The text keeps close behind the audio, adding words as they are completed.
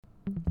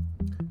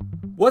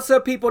What's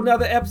up, people?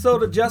 Another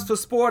episode of Just for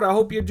Sport. I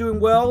hope you're doing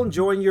well,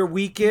 enjoying your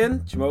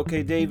weekend.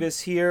 Jamoke Davis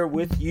here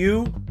with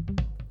you.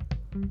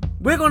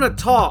 We're going to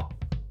talk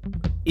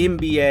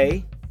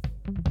NBA.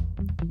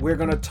 We're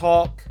going to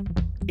talk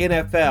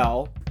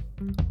NFL.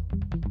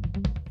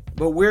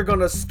 But we're going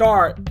to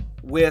start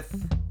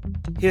with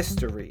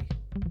history.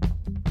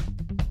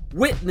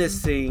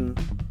 Witnessing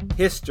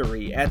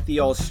history at the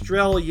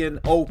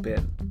Australian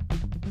Open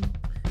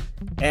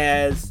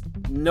as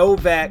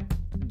Novak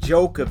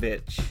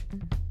Djokovic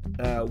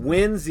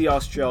wins the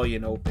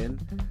Australian Open,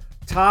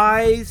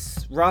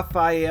 ties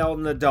Rafael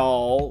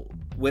Nadal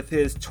with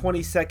his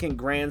 22nd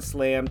Grand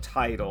Slam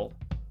title.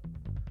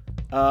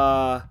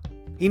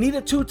 He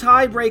needed two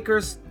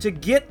tiebreakers to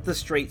get the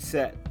straight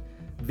set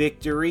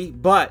victory,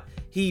 but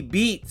he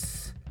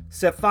beats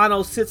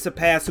Stefanos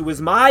Tsitsipas, who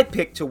was my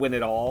pick to win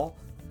it all.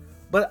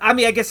 But,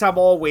 I guess I'm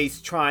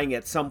always trying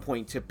at some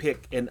point to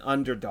pick an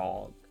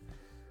underdog.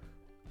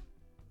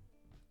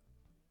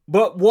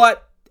 But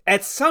what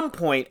at some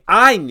point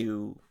I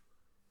knew,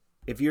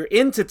 if you're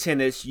into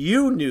tennis,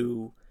 you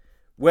knew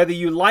whether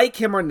you like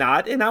him or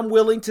not, and I'm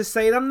willing to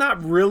say that I'm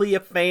not really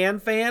a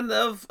fan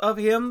of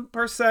him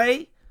per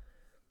se.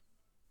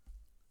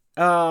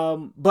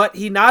 But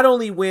he not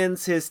only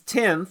wins his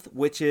 10th,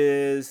 which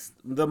is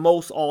the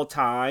most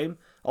all-time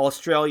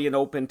Australian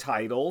Open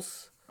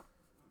titles,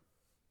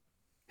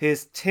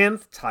 his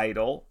 10th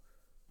title,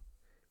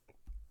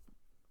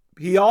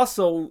 he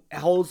also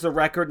holds the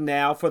record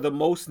now for the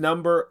most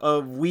number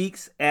of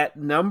weeks at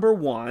number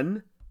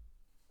one.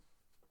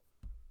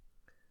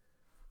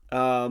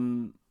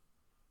 The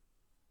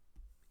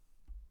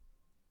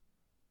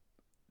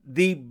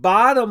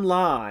bottom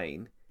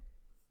line,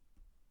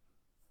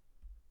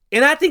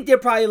 and I think there are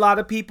probably a lot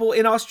of people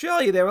in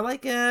Australia that were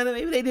like,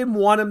 maybe they didn't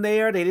want him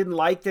there. They didn't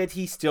like that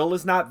he still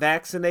is not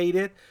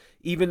vaccinated,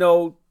 even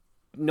though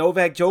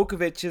Novak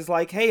Djokovic is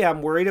like, hey,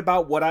 I'm worried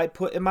about what I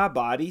put in my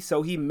body.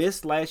 So he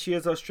missed last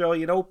year's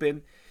Australian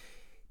Open.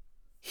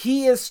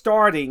 He is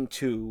starting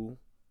to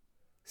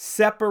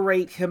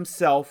separate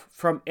himself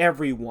from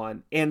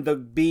everyone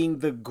and being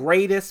the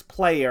greatest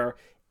player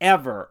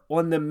ever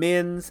on the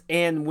men's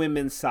and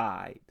women's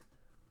side.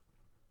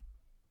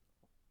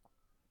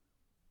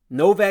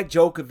 Novak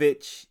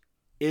Djokovic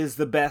is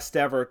the best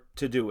ever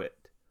to do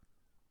it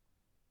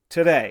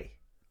today.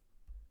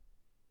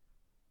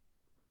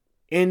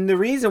 And the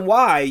reason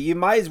why you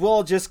might as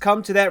well just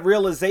come to that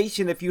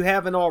realization if you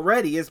haven't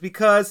already is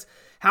because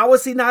how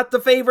is he not the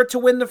favorite to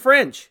win the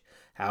French?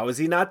 How is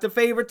he not the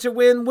favorite to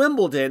win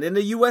Wimbledon in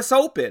the U.S.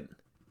 Open?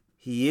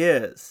 He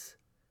is.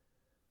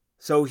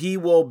 So he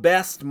will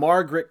best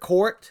Margaret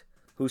Court,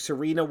 who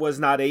Serena was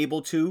not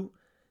able to.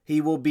 He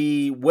will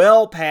be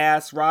well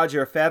past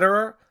Roger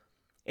Federer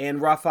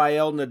and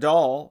Rafael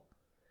Nadal.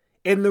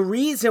 And the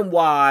reason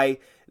why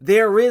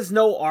there is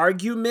no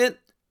argument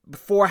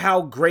for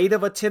how great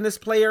of a tennis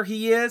player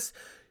he is,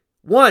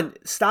 one,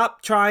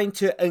 stop trying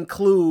to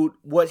include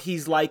what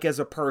he's like as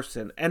a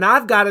person. And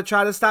I've got to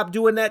try to stop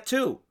doing that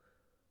too.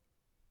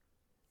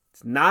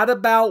 It's not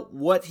about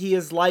what he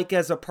is like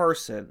as a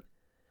person.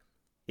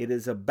 It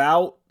is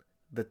about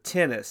the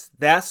tennis.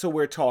 That's what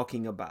we're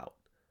talking about.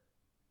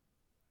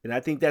 And I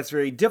think that's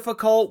very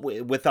difficult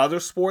with other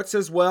sports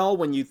as well.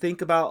 When you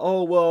think about,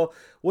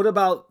 what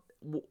about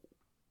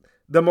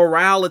the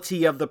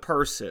morality of the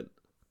person?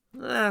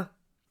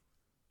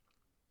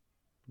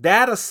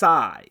 That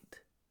aside,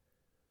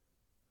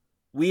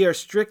 we are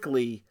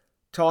strictly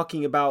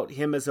talking about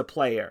him as a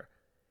player.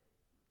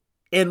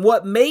 And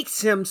what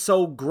makes him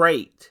so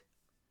great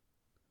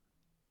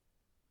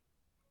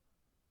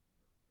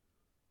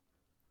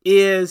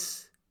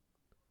is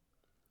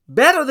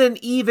better than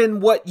even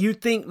what you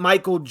think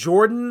Michael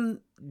Jordan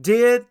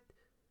did.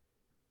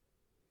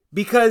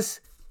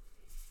 Because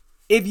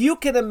if you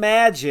can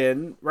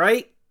imagine,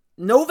 right?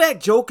 Novak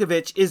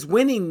Djokovic is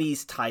winning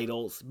these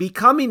titles,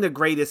 becoming the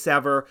greatest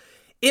ever.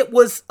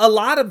 A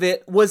lot of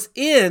it was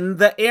in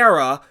the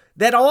era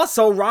that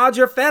also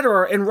Roger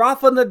Federer and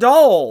Rafa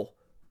Nadal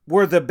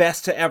were the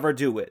best to ever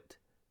do it.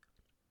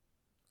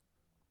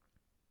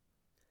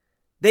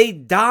 They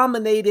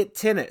dominated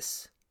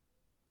tennis.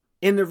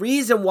 And the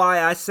reason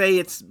why I say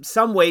it's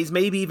some ways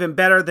maybe even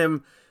better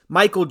than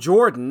Michael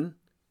Jordan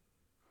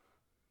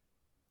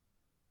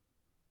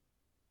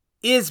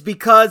is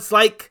because,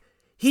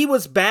 he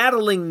was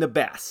battling the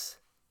best.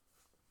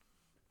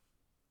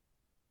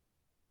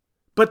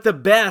 But the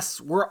best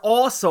were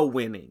also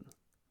winning.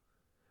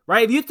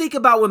 Right? If you think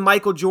about when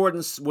Michael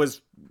Jordan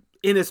was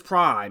in his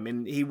prime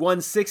and he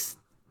won 6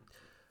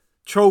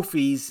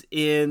 trophies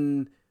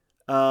in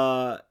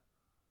 8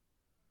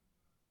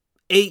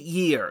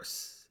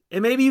 years.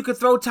 And maybe you could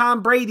throw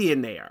Tom Brady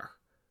in there.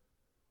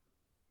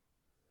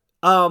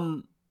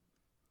 When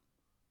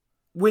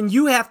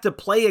you have to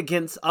play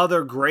against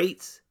other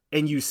greats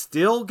and you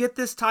still get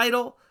this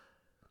title,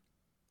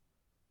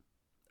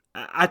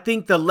 I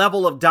think the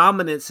level of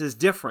dominance is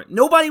different.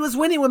 Nobody was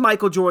winning when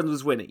Michael Jordan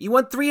was winning. He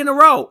won 3 in a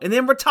row and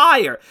then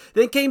retired.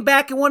 Then came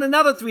back and won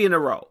another 3 in a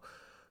row.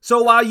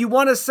 So while you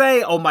want to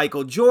say, oh,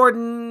 Michael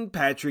Jordan,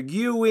 Patrick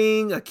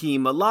Ewing,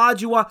 Hakeem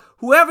Olajuwon,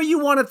 whoever you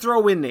want to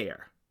throw in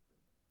there,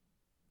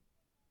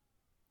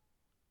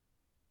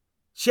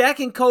 Shaq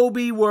and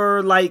Kobe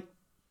were like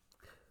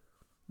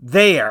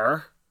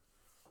there,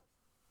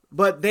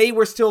 but they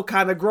were still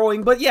kind of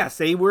growing. But yes,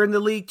 they were in the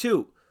league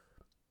too.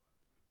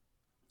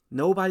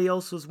 Nobody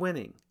else was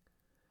winning.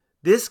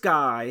 This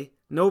guy,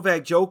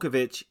 Novak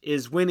Djokovic,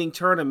 is winning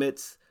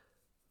tournaments,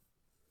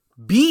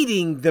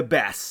 beating the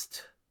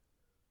best,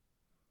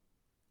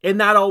 and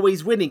not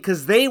always winning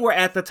because they were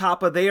at the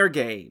top of their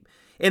game.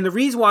 And the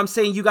reason why I'm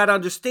saying you got to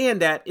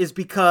understand that is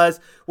because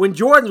when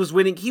Jordan was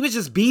winning, he was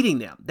just beating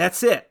them.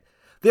 That's it.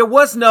 There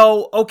was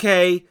no,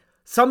 okay,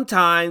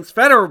 sometimes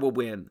Federer will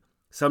win.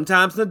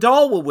 Sometimes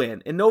Nadal will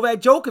win. And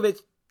Novak Djokovic,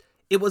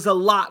 it was a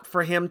lot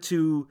for him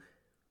to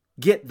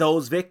get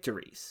those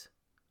victories.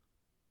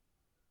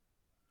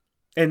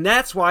 And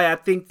that's why I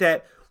think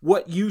that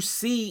what you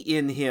see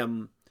in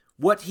him,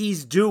 what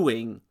he's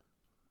doing,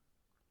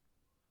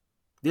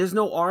 there's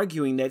no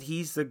arguing that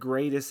he's the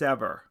greatest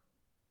ever.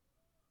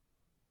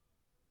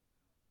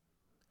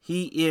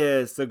 He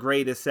is the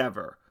greatest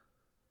ever.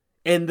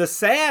 And the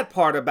sad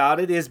part about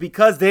it is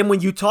because then when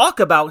you talk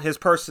about his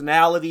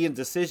personality and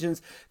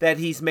decisions that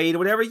he's made or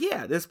whatever,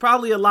 yeah, there's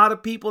probably a lot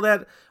of people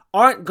that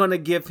aren't going to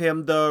give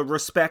him the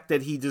respect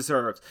that he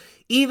deserves.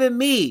 Even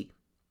me,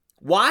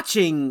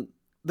 watching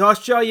the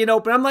Australian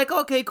Open, I'm like,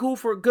 okay, cool,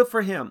 good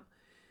for him.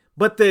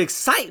 But the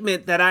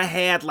excitement that I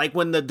had, like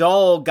when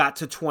Nadal got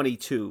to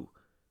 22,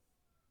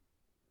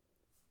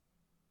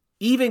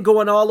 even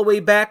going all the way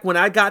back when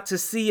I got to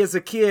see as a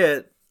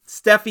kid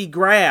Steffi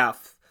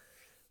Graf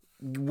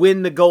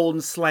win the Golden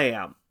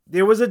Slam,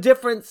 there was a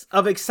difference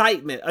of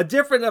excitement, a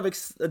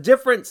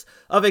difference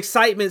of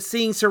excitement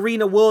seeing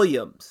Serena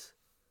Williams.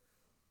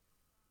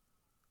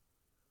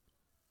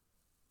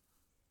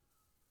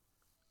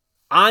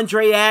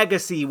 Andre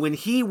Agassi when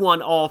he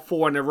won all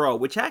 4 in a row,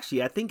 which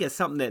actually I think is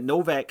something that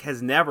Novak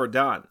has never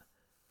done.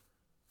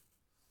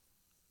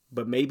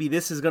 But maybe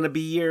this is going to be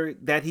a year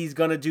that he's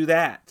going to do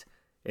that.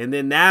 And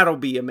then that'll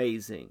be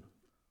amazing.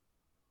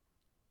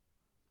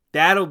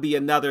 That'll be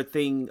another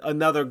thing,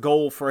 another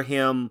goal for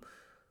him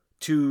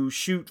to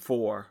shoot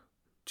for,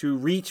 to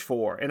reach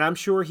for. And I'm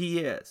sure he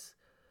is.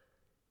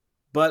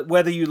 But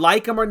whether you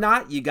like him or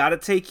not, you got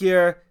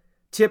to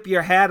tip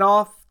your hat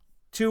off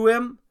to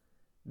him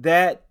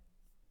that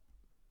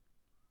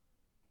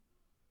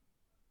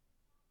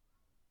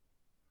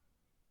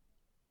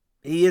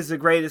he is the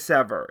greatest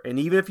ever. And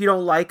even if you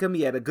don't like him,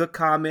 he had a good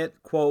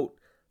quote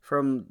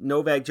from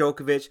Novak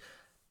Djokovic.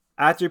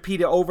 I have to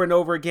repeat it over and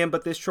over again,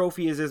 but this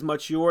trophy is as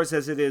much yours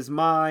as it is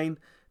mine.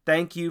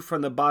 Thank you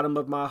from the bottom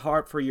of my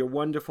heart for your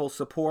wonderful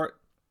support.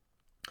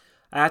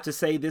 I have to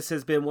say this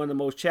has been one of the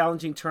most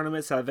challenging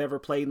tournaments I've ever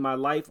played in my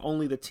life.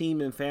 Only the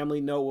team and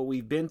family know what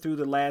we've been through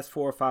the last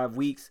 4 or 5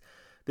 weeks.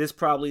 This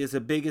probably is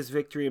the biggest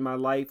victory in my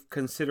life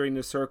considering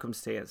the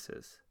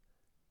circumstances.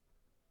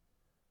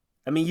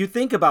 I mean, you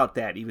think about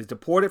that. He was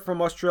deported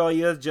from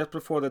Australia just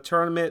before the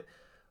tournament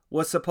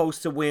was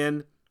supposed to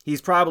win.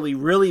 He's probably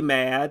really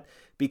mad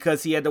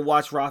because he had to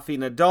watch Rafa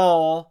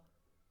Nadal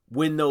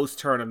win those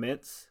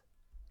tournaments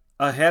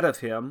ahead of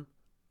him.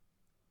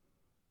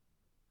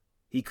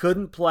 He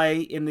couldn't play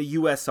in the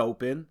U.S.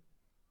 Open.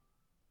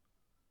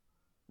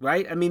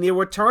 Right? I mean, there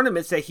were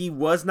tournaments that he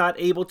was not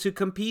able to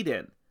compete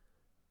in.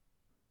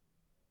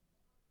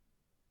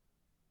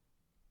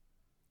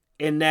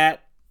 And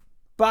that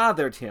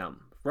bothered him.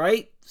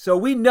 Right? So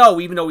we know,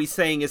 even though he's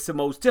saying it's the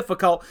most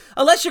difficult,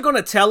 unless you're going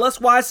to tell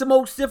us why it's the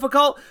most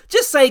difficult,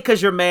 just say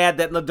because you're mad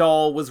that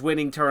Nadal was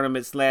winning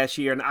tournaments last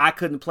year and I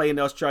couldn't play in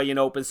the Australian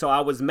Open, so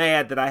I was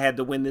mad that I had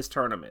to win this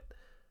tournament.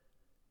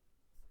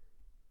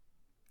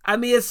 I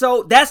mean,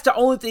 so that's the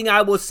only thing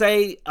I will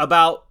say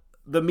about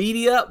the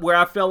media where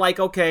I feel like,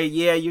 okay,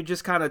 yeah, you're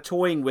just kind of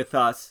toying with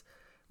us,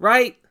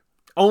 right?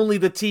 Only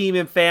the team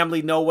and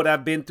family know what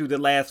I've been through the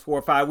last 4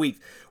 or 5 weeks.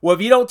 Well,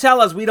 if you don't tell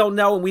us, we don't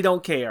know and we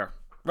don't care.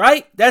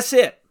 Right? That's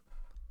it.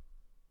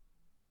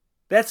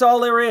 That's all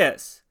there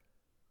is.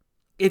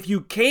 If you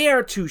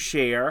care to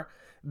share,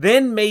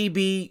 then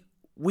maybe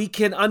we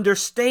can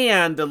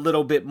understand a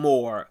little bit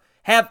more,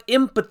 have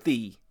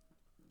empathy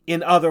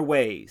in other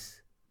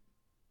ways.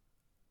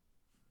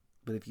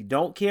 But if you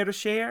don't care to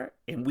share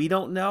and we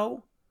don't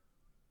know,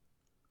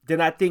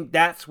 then I think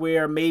that's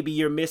where maybe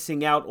you're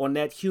missing out on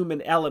that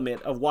human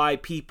element of why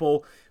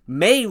people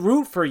may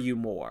root for you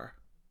more.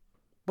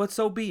 But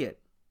so be it.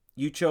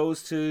 You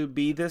chose to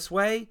be this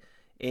way,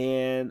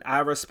 and I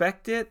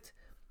respect it,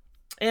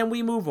 and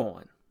we move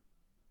on.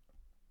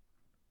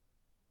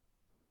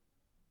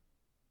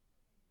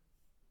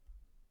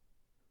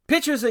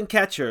 Pitchers and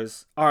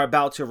catchers are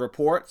about to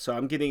report, so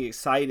I'm getting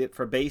excited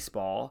for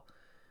baseball.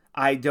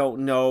 I don't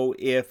know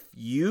if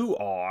you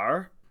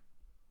are,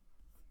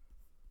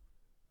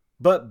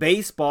 but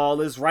baseball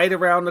is right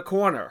around the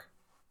corner.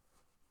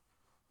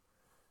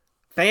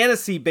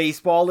 Fantasy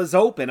baseball is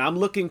open. I'm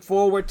looking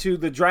forward to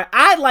the draft.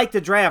 I like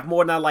the draft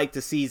more than I like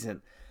the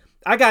season.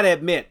 I got to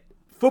admit,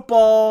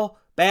 football,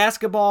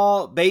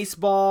 basketball,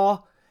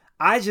 baseball,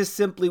 I just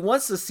simply,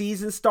 once the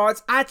season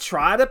starts, I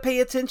try to pay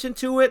attention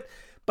to it,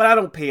 but I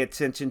don't pay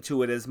attention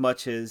to it as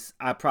much as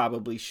I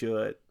probably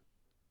should.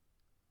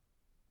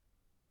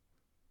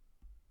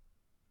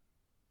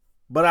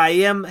 But I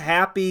am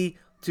happy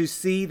to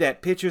see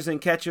that pitchers and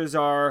catchers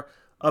are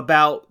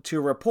about to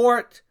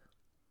report.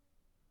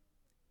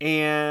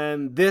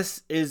 And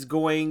this is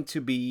going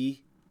to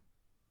be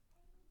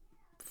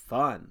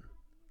fun.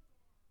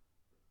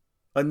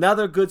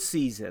 Another good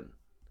season.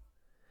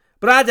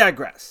 But I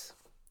digress.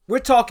 We're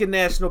talking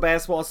National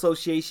Basketball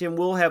Association.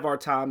 We'll have our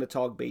time to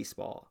talk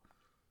baseball.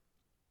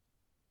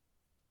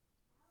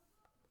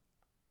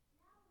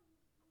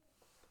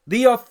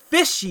 The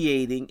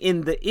officiating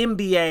in the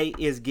NBA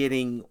is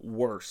getting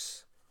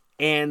worse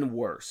and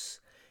worse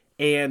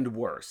and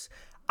worse.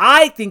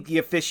 I think the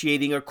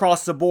officiating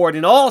across the board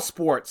in all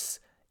sports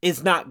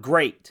is not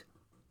great.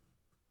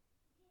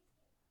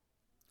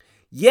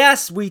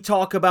 Yes, we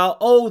talk about,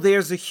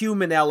 there's a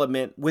human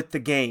element with the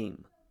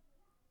game.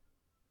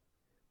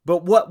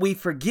 But what we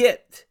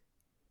forget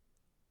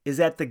is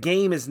that the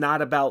game is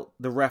not about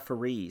the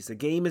referees. The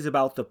game is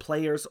about the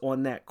players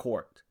on that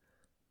court.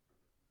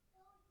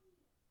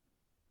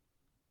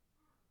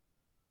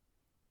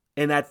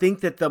 And I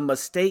think that the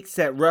mistakes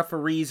that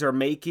referees are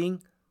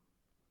making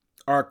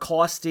are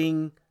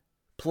costing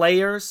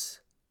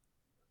players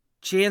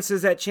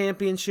chances at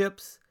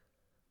championships,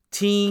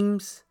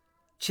 teams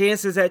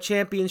chances at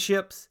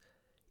championships,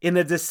 and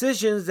the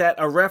decisions that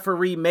a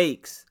referee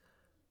makes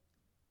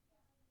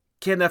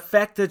can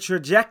affect the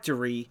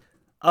trajectory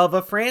of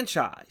a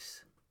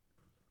franchise.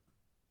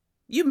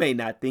 You may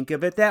not think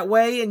of it that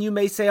way, and you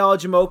may say,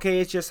 Jamoke,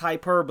 it's just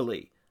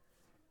hyperbole.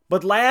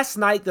 But last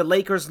night, the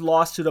Lakers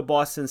lost to the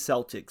Boston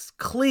Celtics.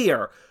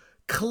 Clear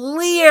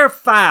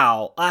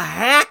foul, a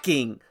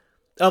hacking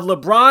of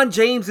LeBron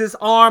James's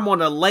arm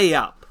on a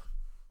layup.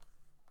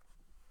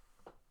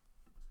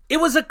 It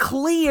was a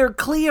clear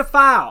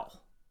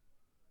foul.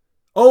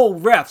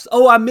 Refs.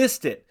 I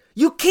missed it.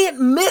 You can't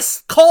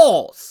miss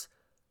calls.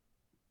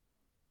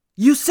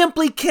 You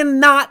simply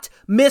cannot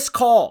miss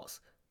calls.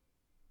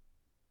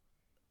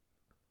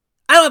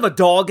 I don't have a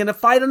dog in a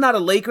fight. I'm not a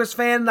Lakers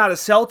fan, not a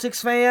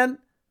Celtics fan.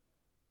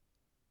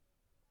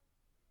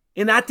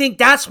 And I think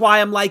that's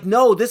why I'm like,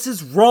 no, this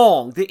is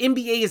wrong. The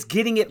NBA is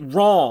getting it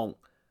wrong.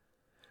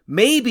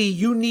 Maybe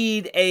you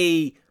need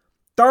a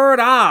third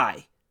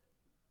eye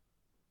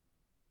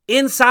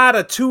inside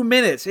of 2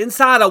 minutes,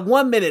 inside of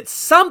 1 minute,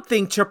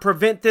 something to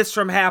prevent this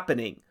from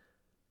happening.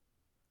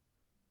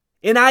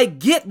 And I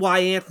get why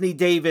Anthony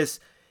Davis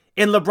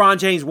and LeBron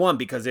James won,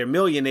 because they're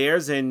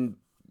millionaires and,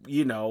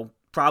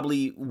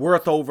 probably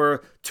worth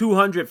over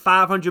 $200,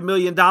 $500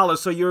 million.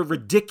 So you're a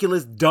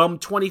ridiculous, dumb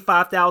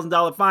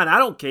 $25,000 fine. I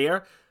don't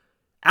care.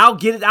 I'll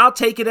get it. I'll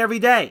take it every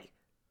day.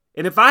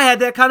 And if I had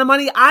that kind of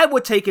money, I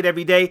would take it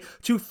every day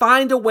to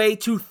find a way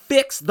to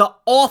fix the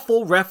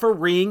awful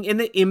refereeing in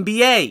the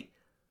NBA.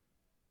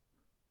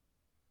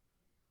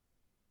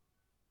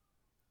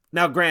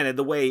 Now, granted,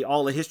 the way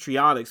all the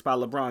histrionics by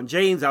LeBron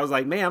James, I was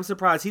like, man, I'm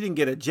surprised he didn't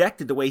get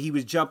ejected the way he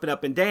was jumping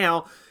up and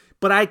down.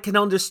 But I can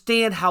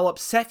understand how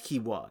upset he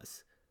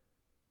was.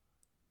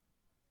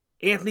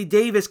 Anthony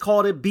Davis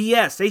called it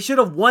BS. They should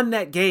have won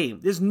that game.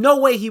 There's no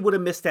way he would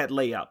have missed that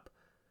layup.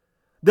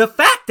 The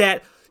fact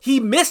that he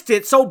missed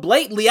it so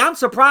blatantly, I'm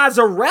surprised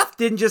a ref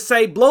didn't just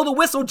say, blow the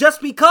whistle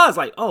just because.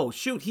 Like, oh,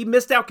 shoot, he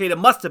missed out. Okay, there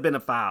must have been a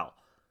foul.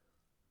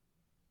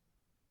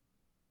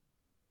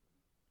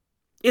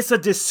 It's a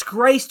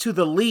disgrace to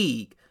the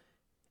league.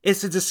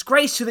 It's a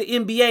disgrace to the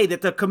NBA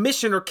that the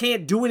commissioner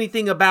can't do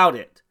anything about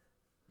it.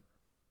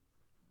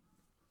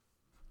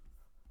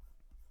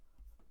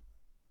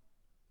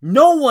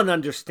 No one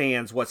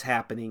understands what's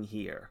happening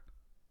here.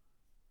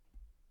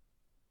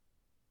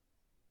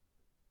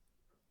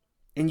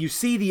 And you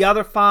see the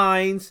other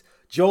fines.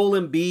 Joel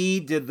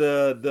Embiid did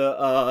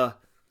the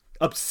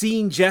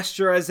obscene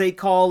gesture, as they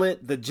call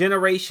it, the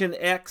Generation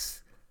X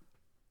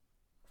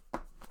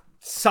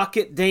suck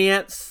it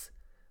dance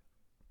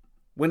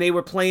when they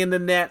were playing the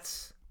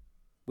Nets,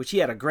 which he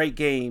had a great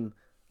game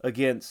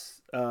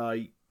against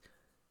Nikola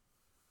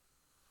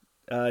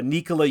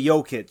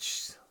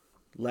Jokic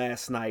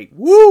last night.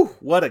 Woo!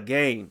 What a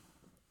game.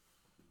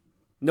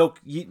 No,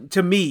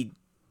 to me,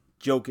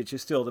 Jokic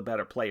is still the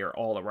better player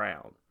all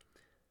around.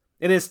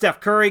 And then Steph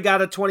Curry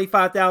got a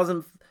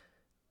 $25,000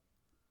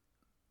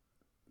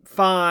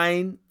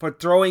 fine for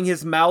throwing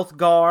his mouth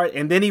guard,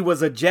 and then he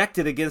was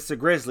ejected against the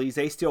Grizzlies.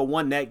 They still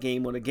won that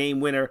game on a game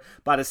winner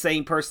by the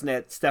same person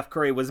that Steph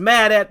Curry was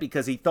mad at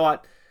because he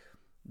thought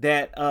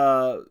that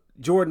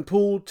Jordan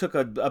Poole took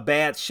a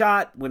bad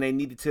shot when they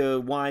needed to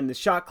wind the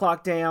shot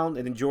clock down,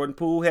 and then Jordan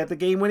Poole had the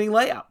game-winning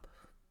layup.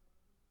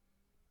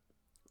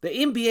 The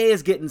NBA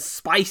is getting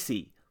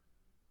spicy.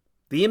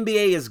 The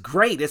NBA is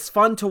great. It's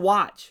fun to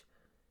watch.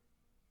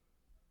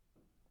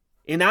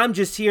 And I'm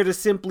just here to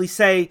simply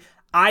say,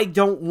 I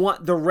don't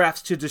want the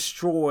refs to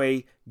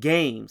destroy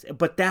games.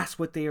 But that's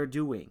what they are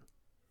doing.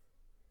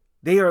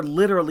 They are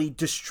literally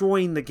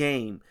destroying the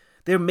game.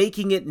 They're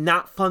making it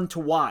not fun to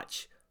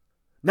watch.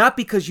 Not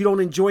because you don't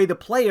enjoy the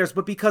players,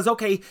 but because,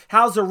 okay,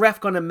 how's a ref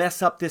going to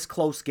mess up this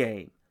close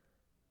game?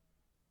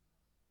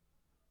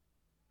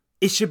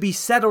 It should be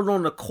settled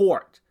on the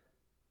court.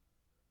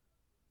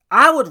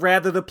 I would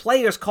rather the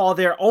players call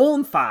their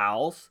own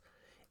fouls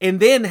and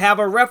then have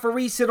a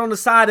referee sit on the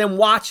side and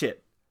watch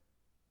it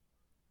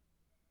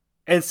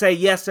and say,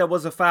 yes, that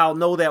was a foul.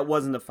 No, that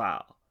wasn't a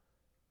foul.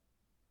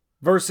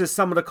 Versus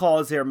some of the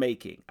calls they're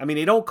making. I mean,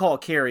 they don't call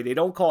carry. They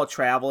don't call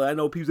travel. I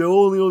know people say,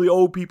 only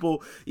old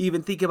people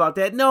even think about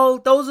that. No,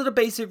 those are the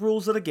basic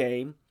rules of the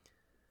game.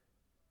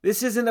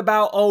 This isn't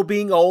about,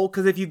 being old,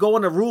 because if you go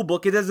in the rule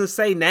book, it doesn't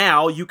say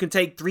now you can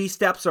take 3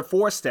 steps or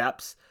 4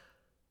 steps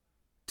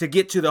to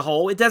get to the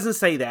hole. It doesn't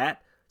say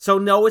that. So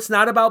no, it's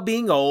not about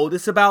being old.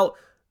 It's about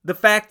the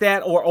fact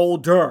that, or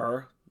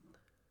older,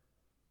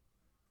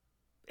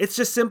 it's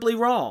just simply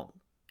wrong.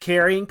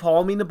 Carrying,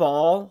 palming the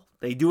ball,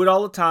 they do it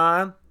all the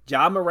time.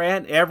 Ja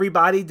Morant,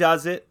 everybody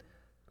does it.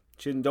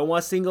 Don't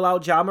want to single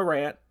out Ja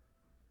Morant.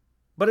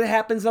 But it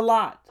happens a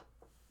lot.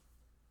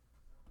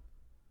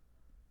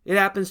 It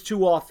happens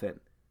too often.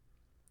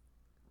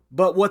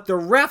 But what the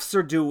refs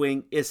are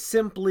doing is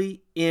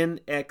simply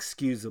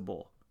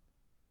inexcusable.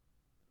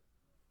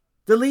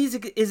 The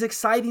league is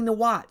exciting to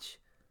watch.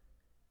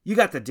 You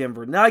got the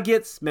Denver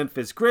Nuggets,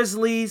 Memphis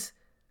Grizzlies,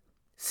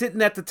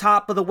 sitting at the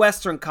top of the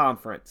Western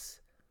Conference.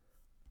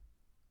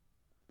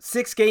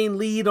 6-game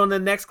lead on the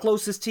next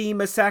closest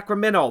team is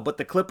Sacramento, but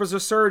the Clippers are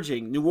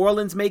surging. New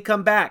Orleans may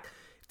come back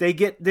if they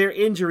get their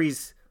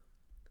injuries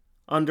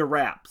under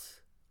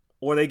wraps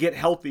or they get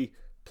healthy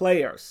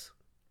players.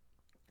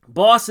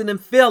 Boston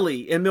and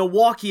Philly and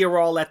Milwaukee are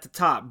all at the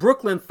top.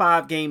 Brooklyn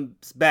 5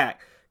 games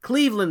back.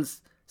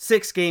 Cleveland's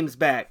 6 games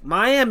back.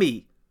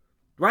 Miami,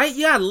 right?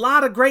 You got a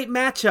lot of great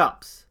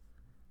matchups.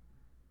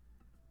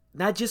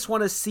 And I just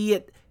want to see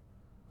it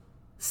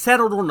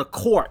settled on the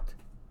court.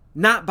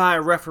 Not by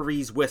a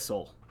referee's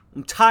whistle.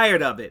 I'm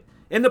tired of it.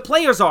 And the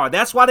players are.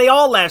 That's why they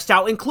all lashed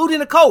out, including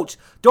the coach.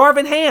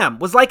 Darvin Ham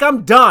was like,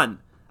 I'm done.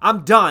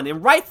 I'm done.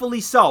 And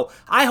rightfully so.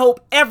 I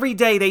hope every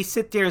day they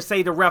sit there and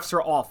say the refs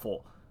are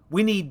awful.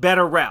 We need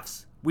better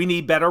refs. We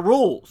need better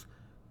rules.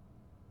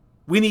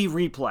 We need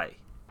replay.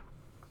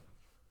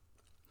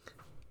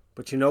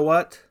 But you know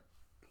what?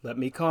 Let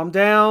me calm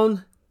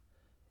down.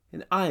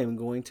 And I am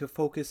going to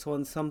focus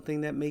on something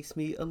that makes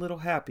me a little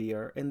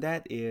happier. And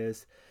that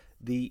is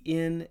the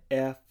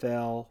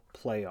NFL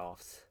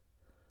playoffs.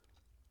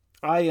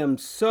 I am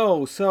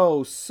so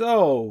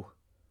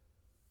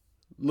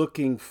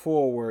looking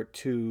forward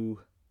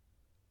to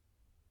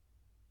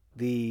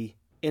the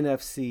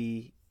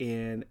NFC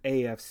and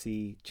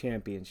AFC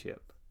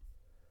championship.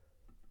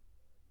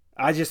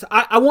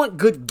 I want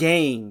good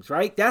games,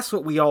 right? That's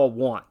what we all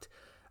want.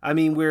 I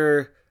mean,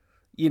 we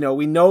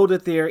know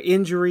that there are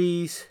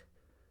injuries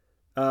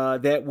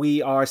that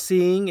we are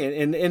seeing,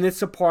 and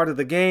it's a part of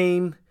the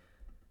game.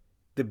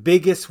 The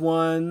biggest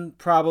one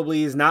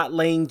probably is not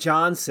Lane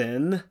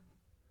Johnson,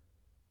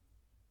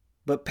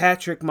 but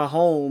Patrick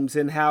Mahomes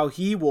and how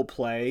he will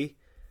play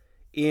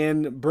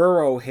in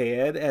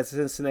Burrowhead, as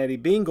Cincinnati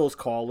Bengals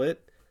call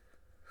it.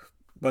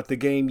 But the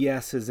game,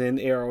 yes, is in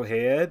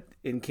Arrowhead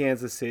in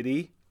Kansas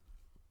City.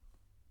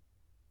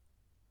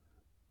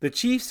 The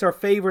Chiefs are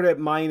favored at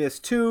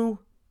 -2.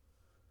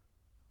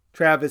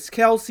 Travis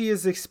Kelce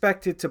is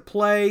expected to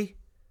play.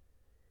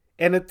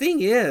 And the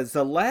thing is,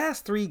 the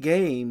last 3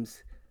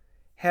 games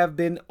have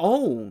been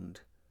owned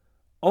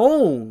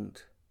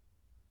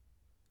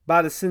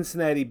by the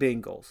Cincinnati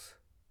Bengals.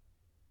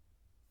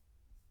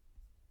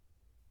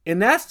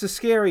 And that's the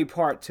scary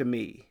part to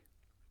me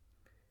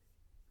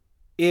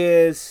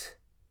is,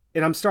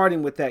 and I'm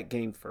starting with that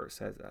game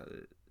first,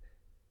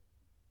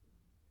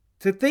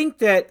 to think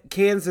that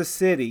Kansas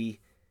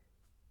City,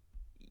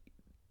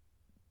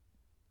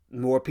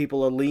 more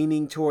people are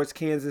leaning towards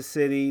Kansas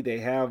City. They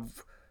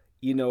have,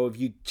 if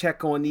you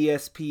check on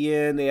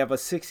ESPN, they have a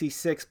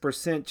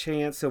 66%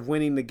 chance of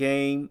winning the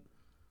game.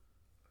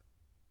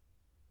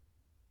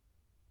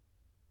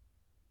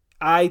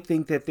 I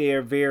think that they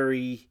are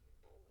very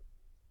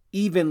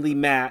evenly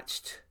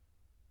matched.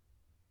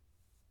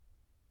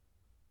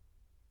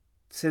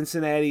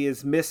 Cincinnati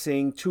is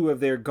missing 2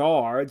 of their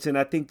guards, and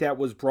I think that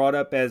was brought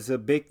up as a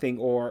big thing,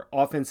 or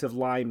offensive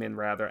linemen,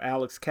 rather,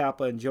 Alex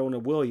Kappa and Jonah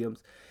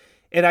Williams.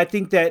 And I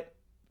think that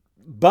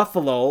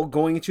Buffalo,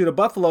 going into the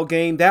Buffalo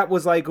game, that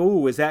was like,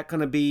 ooh, is that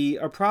going to be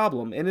a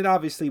problem? And it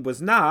obviously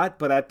was not,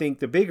 but I think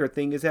the bigger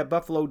thing is that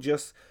Buffalo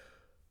just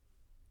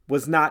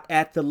was not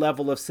at the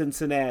level of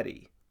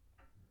Cincinnati.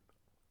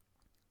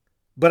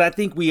 But I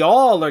think we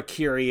all are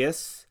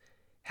curious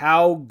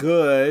how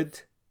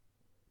good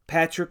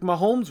Patrick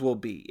Mahomes will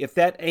be, if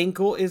that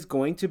ankle is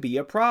going to be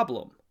a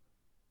problem.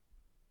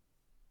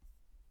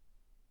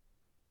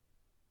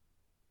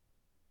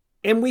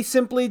 And we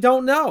simply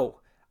don't know.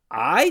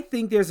 I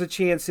think there's a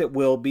chance it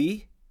will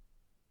be.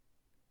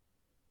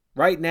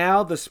 Right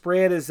now, the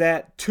spread is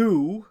at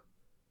 2.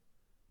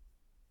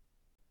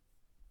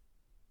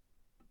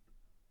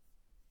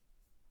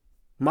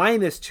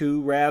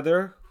 -2,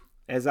 rather,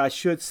 as I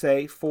should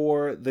say,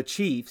 for the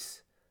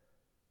Chiefs.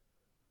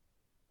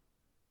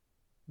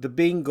 the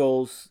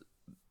Bengals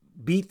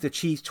beat the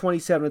Chiefs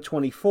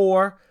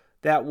 27-24.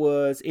 That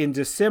was in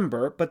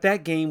December, but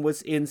that game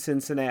was in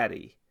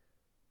Cincinnati.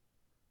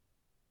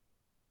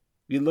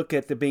 You look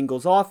at the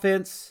Bengals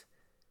offense,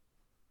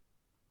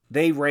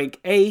 they rank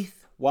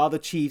 8th while the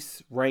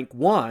Chiefs rank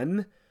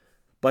 1.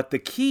 But the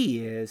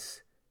key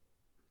is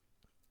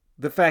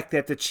the fact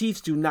that the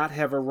Chiefs do not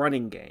have a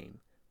running game.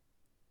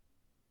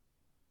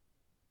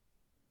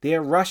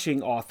 Their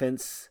rushing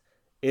offense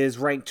is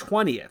ranked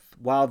 20th,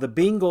 while the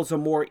Bengals are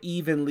more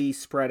evenly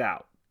spread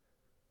out.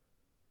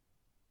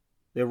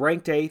 They're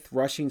ranked 8th,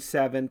 rushing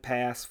 7,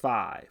 pass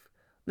 5.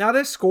 Now,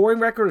 their scoring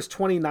record is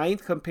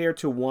 29th compared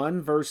to 1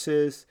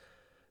 versus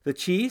the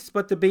Chiefs,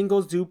 but the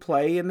Bengals do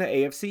play in the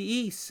AFC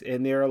East,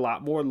 and there are a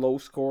lot more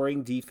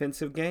low-scoring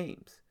defensive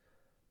games.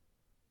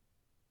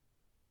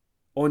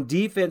 On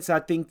defense, I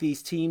think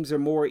these teams are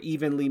more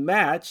evenly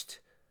matched,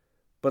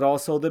 but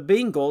also the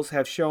Bengals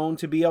have shown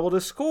to be able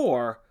to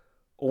score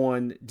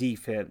on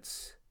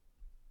defense.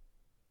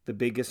 The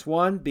biggest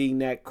one being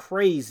that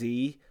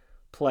crazy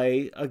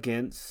play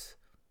against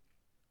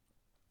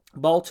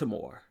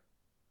Baltimore.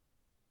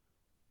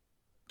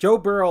 Joe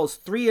Burrow is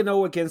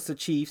 3-0 against the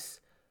Chiefs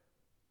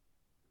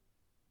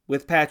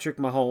with Patrick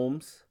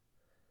Mahomes.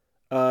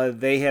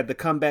 They had the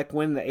comeback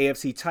win in the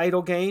AFC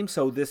title game,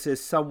 so this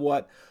is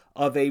somewhat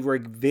of a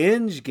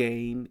revenge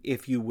game,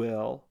 if you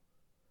will.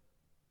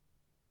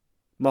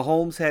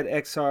 Mahomes had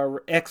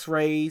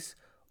X-rays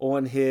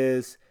on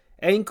his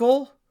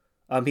ankle.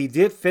 He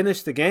did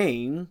finish the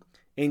game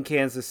in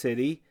Kansas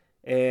City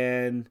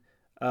and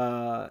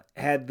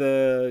had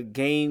the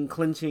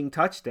game-clinching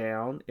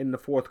touchdown in the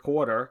fourth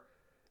quarter.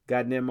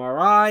 Got an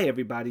MRI.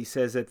 Everybody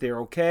says that they're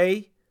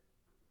okay.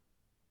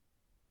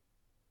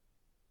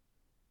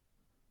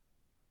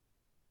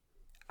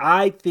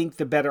 I think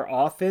the better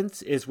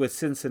offense is with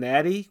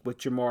Cincinnati, with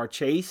Jamar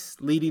Chase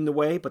leading the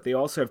way, but they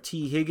also have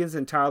T. Higgins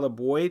and Tyler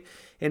Boyd,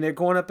 and they're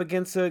going up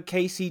against a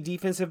KC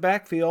defensive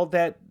backfield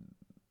that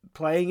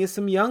playing is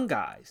some young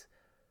guys.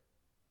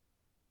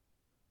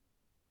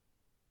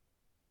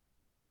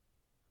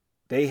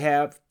 They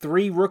have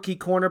 3 rookie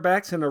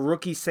cornerbacks and a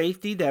rookie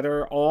safety that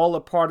are all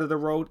a part of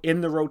the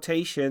in the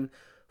rotation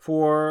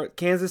for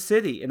Kansas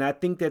City, and I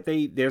think that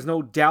there's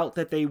no doubt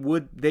that they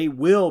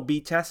will be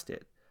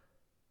tested.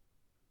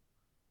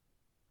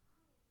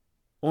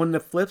 On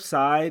the flip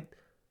side,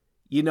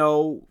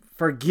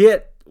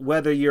 forget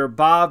whether you're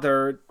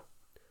bothered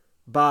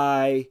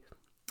by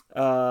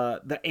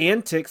the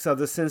antics of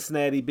the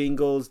Cincinnati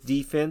Bengals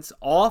defense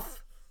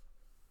off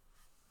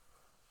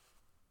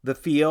the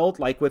field,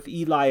 like with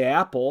Eli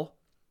Apple.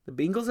 The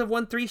Bengals have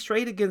won 3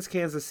 straight against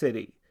Kansas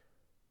City.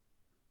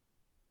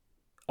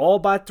 All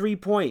by 3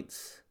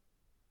 points.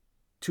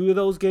 2 of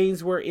those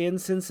games were in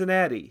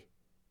Cincinnati.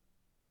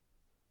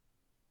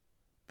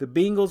 The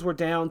Bengals were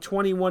down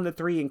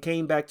 21-3 and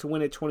came back to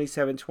win it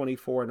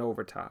 27-24 in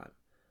overtime.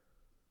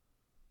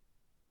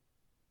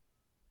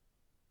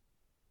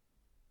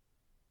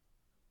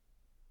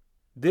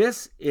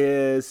 This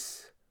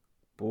is,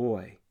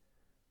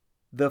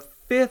 the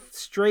 5th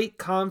straight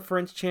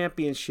conference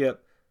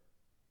championship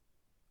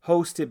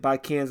hosted by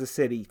Kansas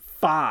City.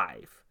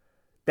 5.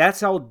 That's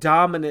how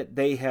dominant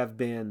they have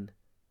been.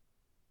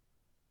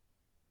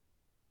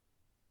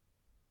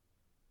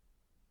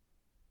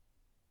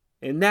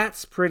 And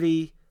that's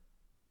pretty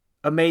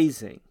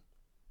amazing.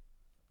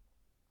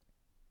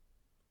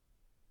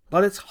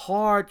 But it's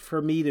hard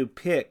for me to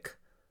pick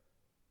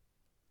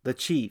the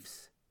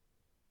Chiefs.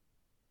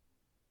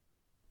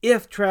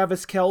 If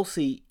Travis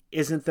Kelce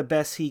isn't the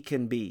best he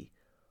can be,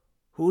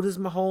 who does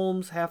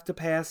Mahomes have to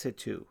pass it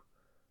to?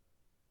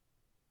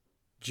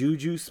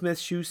 Juju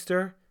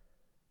Smith-Schuster?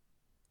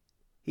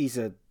 He's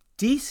a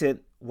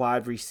decent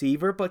wide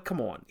receiver, but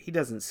come on, he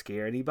doesn't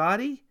scare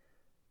anybody.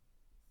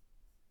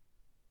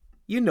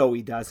 You know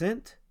he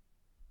doesn't.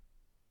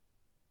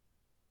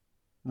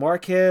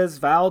 Marquez,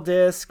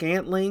 Valdez,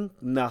 Scantling,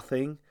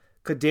 nothing.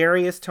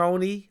 Kadarius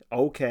Toney,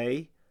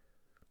 okay.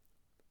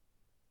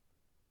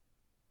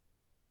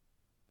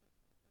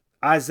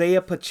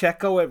 Isaiah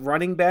Pacheco at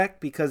running back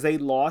because they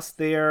lost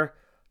their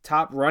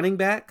top running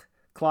back,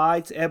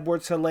 Clyde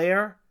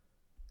Edwards-Helaire.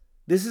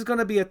 This is going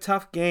to be a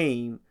tough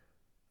game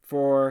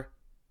for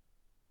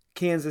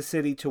Kansas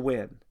City to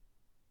win.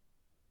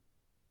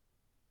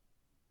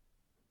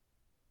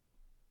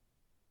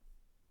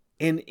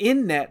 And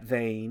in that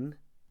vein,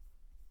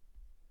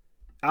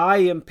 I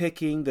am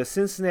picking the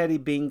Cincinnati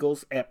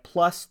Bengals at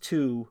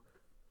 +2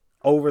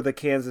 over the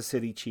Kansas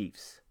City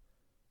Chiefs.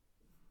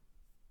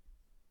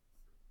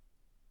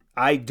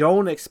 I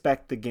don't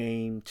expect the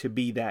game to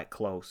be that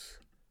close.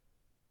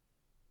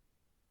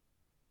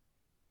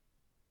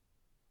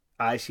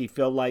 I actually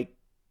feel like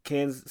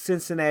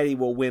Cincinnati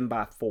will win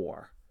by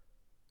 4.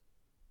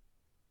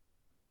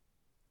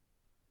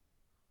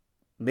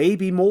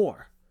 Maybe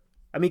more.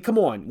 I mean, come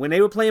on. When they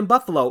were playing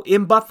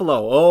in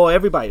Buffalo,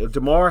 everybody,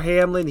 Damar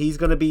Hamlin, he's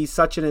going to be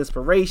such an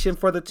inspiration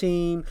for the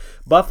team.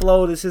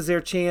 Buffalo, this is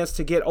their chance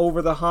to get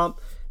over the hump.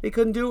 They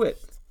couldn't do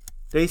it.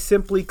 They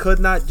simply could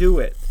not do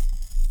it.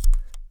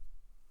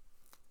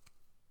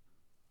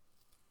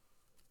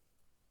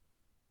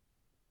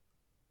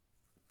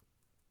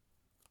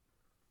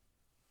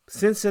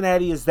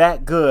 Cincinnati is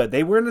that good.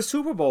 They were in the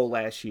Super Bowl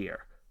last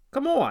year.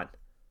 Come on.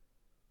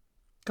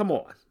 Come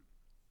on.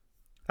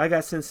 I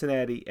got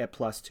Cincinnati at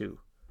 +2.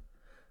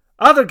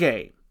 Other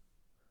game.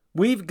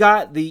 We've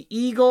got the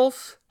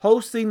Eagles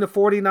hosting the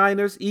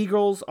 49ers.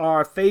 Eagles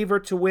are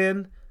favored to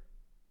win.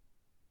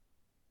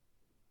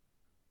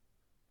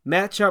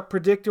 Matchup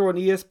predictor on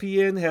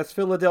ESPN has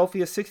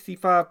Philadelphia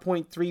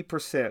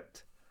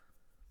 65.3%.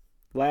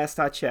 Last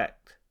I checked.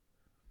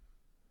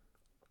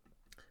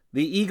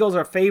 The Eagles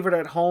are favored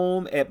at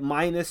home at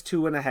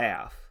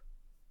 -2.5.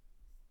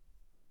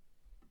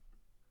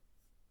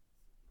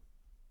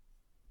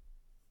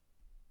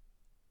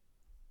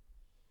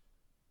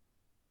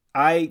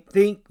 I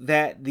think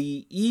that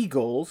the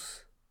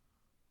Eagles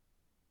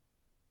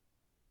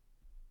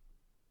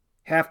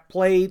have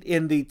played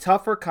in the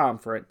tougher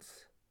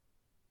conference,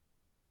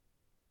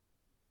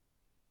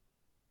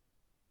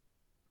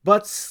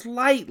 but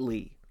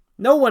slightly.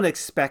 No one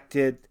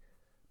expected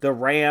the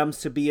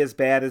Rams to be as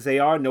bad as they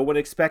are. No one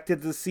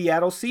expected the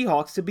Seattle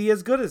Seahawks to be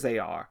as good as they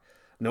are.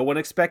 No one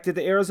expected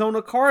the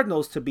Arizona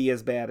Cardinals to be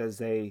as bad as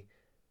they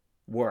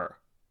were.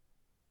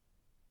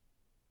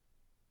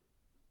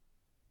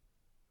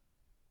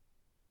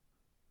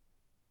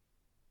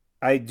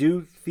 I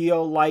do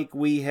feel like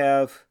we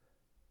are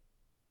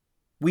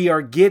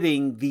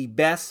getting the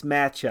best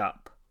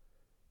matchup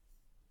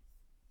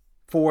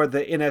for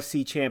the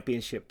NFC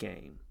Championship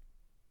game.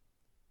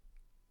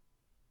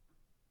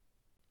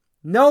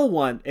 No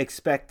one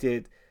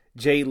expected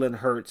Jalen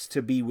Hurts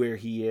to be where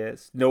he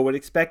is. No one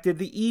expected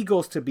the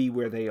Eagles to be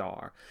where they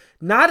are.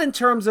 Not in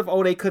terms of,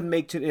 they couldn't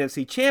make to the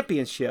NFC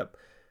Championship,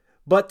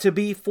 but to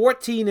be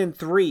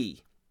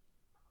 14-3.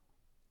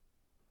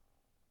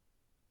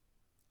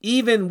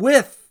 Even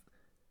with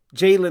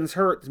Jalen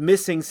Hurts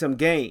missing some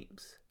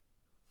games.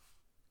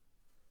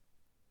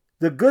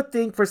 The good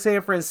thing for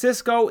San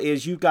Francisco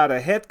is you got a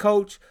head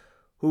coach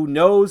who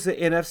knows the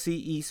NFC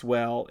East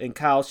well, and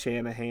Kyle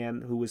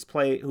Shanahan, who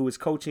was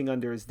coaching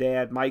under his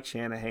dad, Mike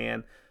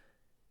Shanahan,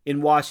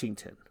 in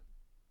Washington.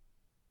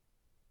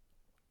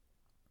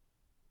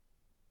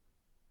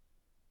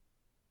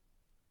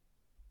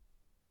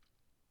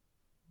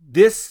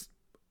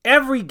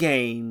 Every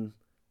game,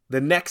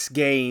 the next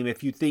game,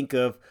 if you think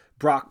of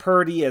Brock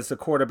Purdy as the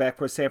quarterback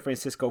for San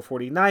Francisco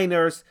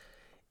 49ers,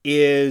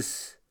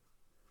 is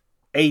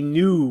a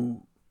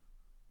new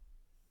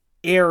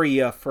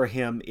area for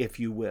him, if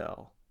you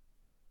will.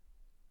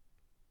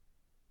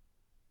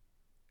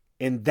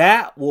 And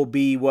that will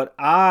be what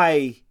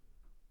I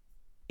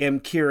am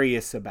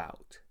curious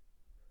about.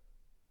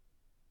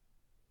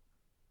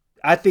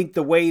 I think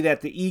the way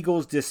that the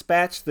Eagles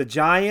dispatched the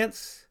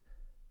Giants,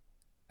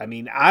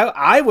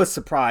 I was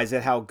surprised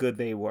at how good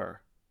they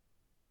were.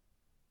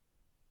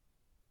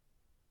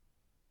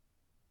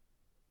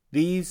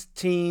 These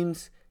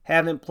teams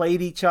haven't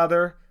played each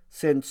other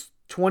since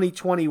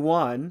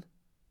 2021.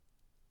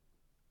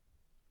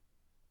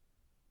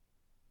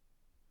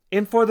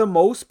 And for the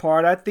most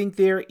part, I think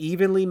they're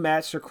evenly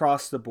matched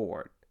across the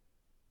board.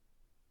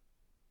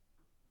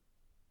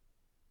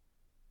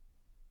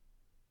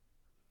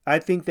 I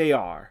think they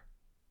are.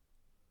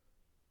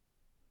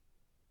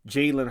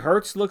 Jalen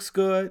Hurts looks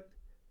good.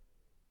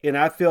 And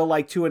I feel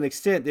like to an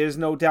extent, there's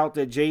no doubt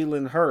that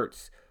Jalen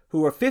Hurts,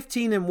 who are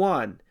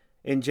 15-1,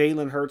 and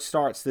Jalen Hurts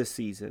starts this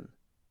season,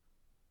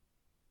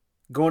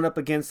 going up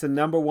against the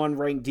number 1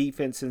 ranked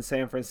defense in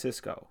San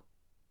Francisco.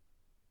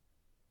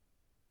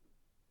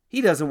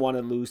 He doesn't want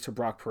to lose to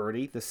Brock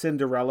Purdy, the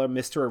Cinderella,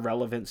 Mr.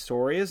 Irrelevant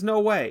story. There's no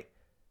way.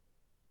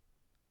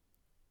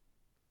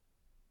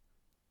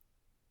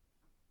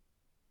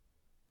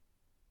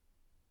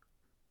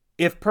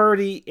 If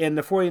Purdy and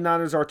the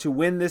 49ers are to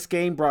win this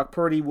game, Brock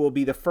Purdy will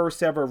be the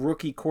first ever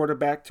rookie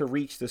quarterback to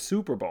reach the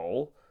Super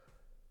Bowl.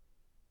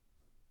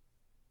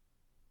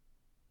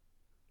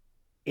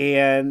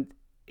 And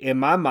in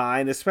my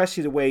mind,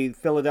 especially the way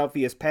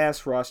Philadelphia's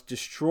pass rush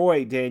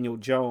destroyed Daniel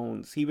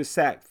Jones, he was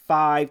sacked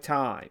 5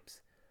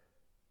 times.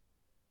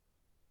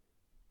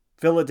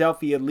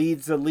 Philadelphia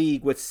leads the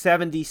league with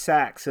 70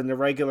 sacks in the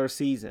regular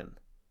season.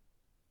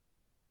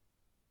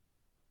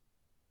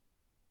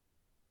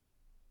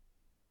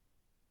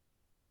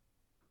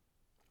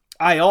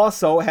 I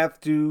also have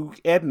to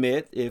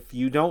admit, if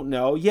you don't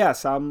know,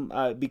 yes,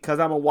 because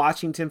I'm a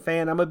Washington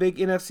fan, I'm a big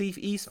NFC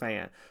East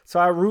fan.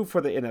 So I root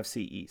for the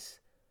NFC East.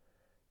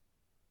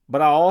 But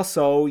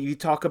you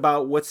talk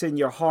about what's in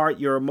your heart,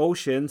 your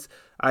emotions.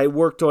 I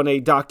worked on a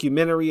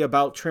documentary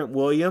about Trent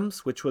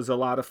Williams, which was a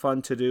lot of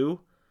fun to do.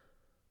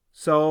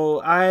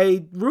 So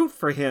I root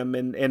for him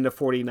and the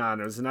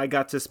 49ers. And I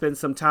got to spend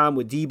some time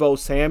with Deebo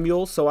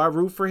Samuel, so I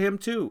root for him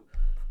too.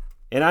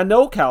 And I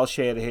know Kyle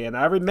Shanahan.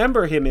 I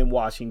remember him in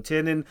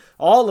Washington. And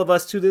all of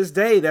us to this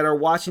day that are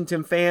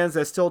Washington fans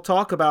that still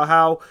talk about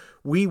how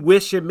we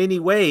wish in many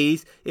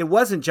ways it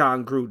wasn't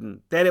John Gruden,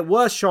 that it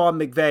was Sean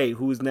McVay,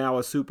 who's now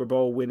a Super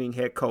Bowl winning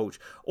head coach,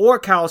 or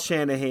Kyle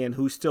Shanahan,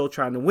 who's still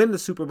trying to win the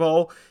Super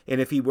Bowl. And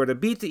if he were to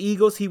beat the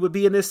Eagles, he would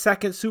be in his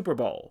second Super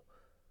Bowl.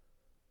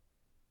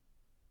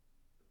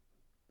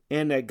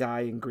 And that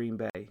guy in Green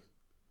Bay.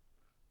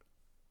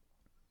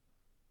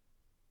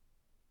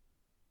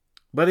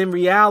 But in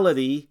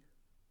reality,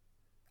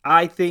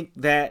 I think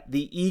that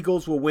the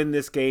Eagles will win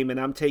this game, and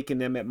I'm taking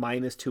them at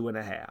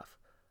 -2.5.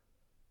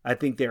 I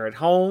think they're at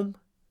home.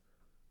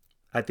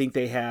 I think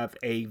they have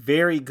a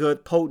very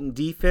good, potent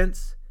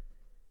defense.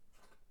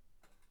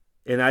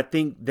 And I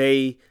think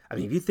if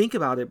you think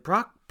about it,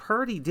 Brock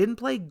Purdy didn't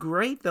play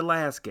great the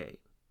last game.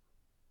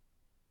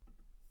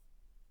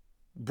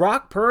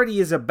 Brock Purdy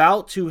is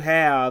about to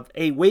have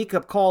a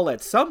wake-up call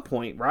at some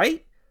point,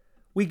 right?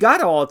 We got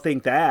to all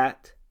think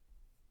that.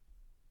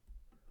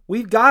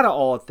 We've got to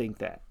all think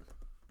that.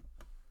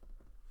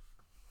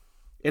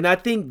 And I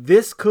think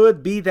this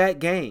could be that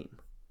game.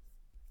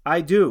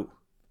 I do.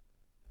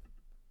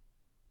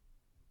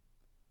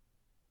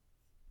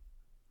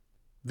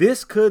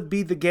 This could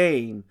be the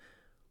game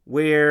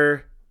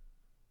where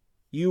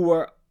you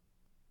are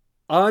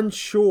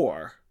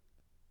unsure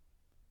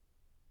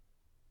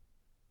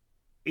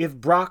if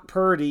Brock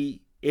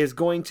Purdy is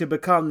going to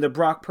become the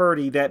Brock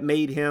Purdy that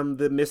made him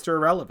the Mr.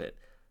 Irrelevant.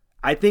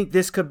 I think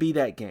this could be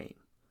that game.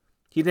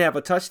 He didn't have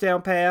a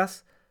touchdown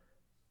pass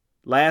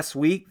last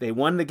week. They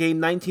won the game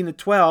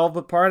 19-12,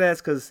 but part of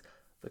that's because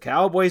the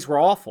Cowboys were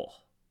awful.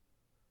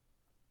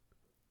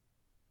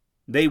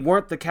 They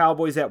weren't the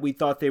Cowboys that we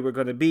thought they were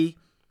going to be.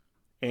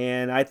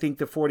 And I think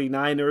the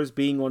 49ers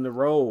being on the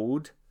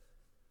road,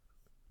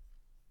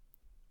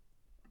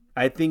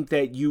 I think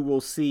that you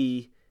will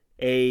see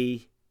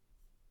a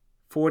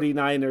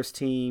 49ers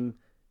team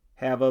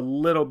have a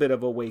little bit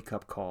of a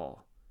wake-up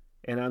call.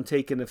 And I'm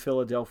taking the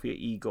Philadelphia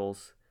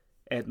Eagles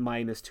at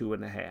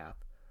 -2.5.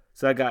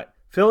 So I got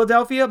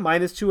Philadelphia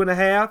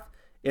 -2.5,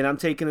 and I'm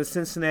taking the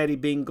Cincinnati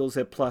Bengals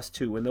at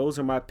 +2. And those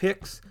are my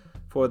picks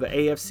for the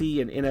AFC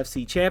and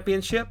NFC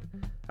Championship.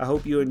 I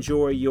hope you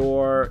enjoy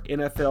your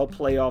NFL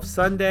playoff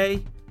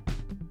Sunday.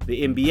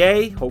 The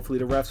NBA, hopefully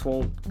the refs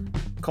won't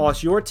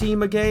cost your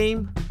team a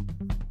game.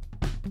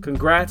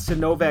 Congrats to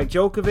Novak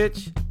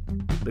Djokovic,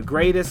 the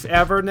greatest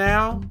ever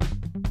now.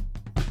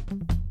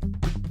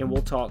 And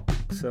we'll talk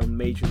some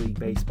Major League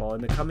Baseball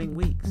in the coming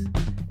weeks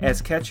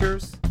as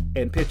catchers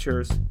and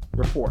pitchers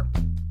report.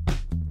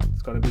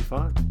 It's going to be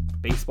fun.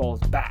 Baseball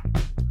is back.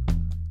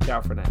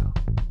 Ciao for now.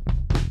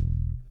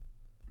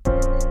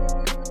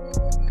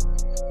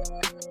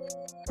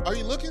 Are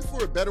you looking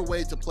for a better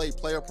way to play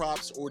player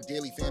props or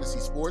daily fantasy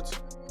sports?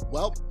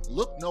 Well,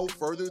 look no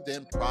further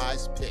than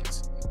Prize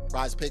Picks.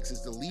 Prize Picks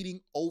is the leading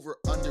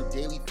over-under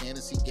daily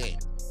fantasy game.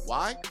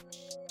 Why?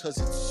 Because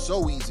it's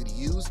so easy to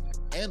use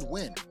and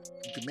win.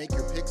 You can make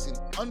your picks in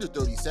under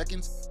 30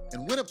 seconds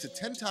and win up to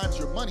 10 times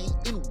your money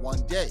in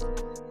one day.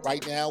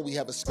 Right now, we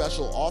have a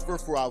special offer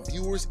for our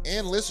viewers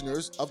and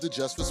listeners of the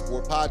Just for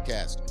Sport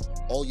podcast.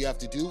 All you have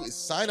to do is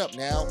sign up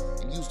now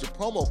and use the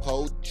promo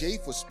code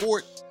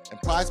J4Sport,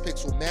 and Prize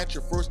Picks will match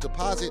your first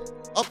deposit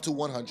up to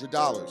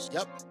 $100.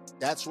 Yep,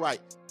 that's right.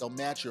 They'll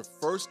match your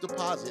first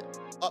deposit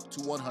up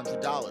to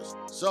 $100.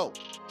 So,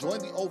 join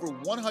the over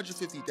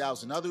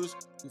 150,000 others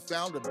who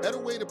found a better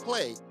way to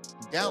play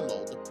and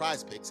download the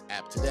Prize Picks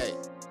app today.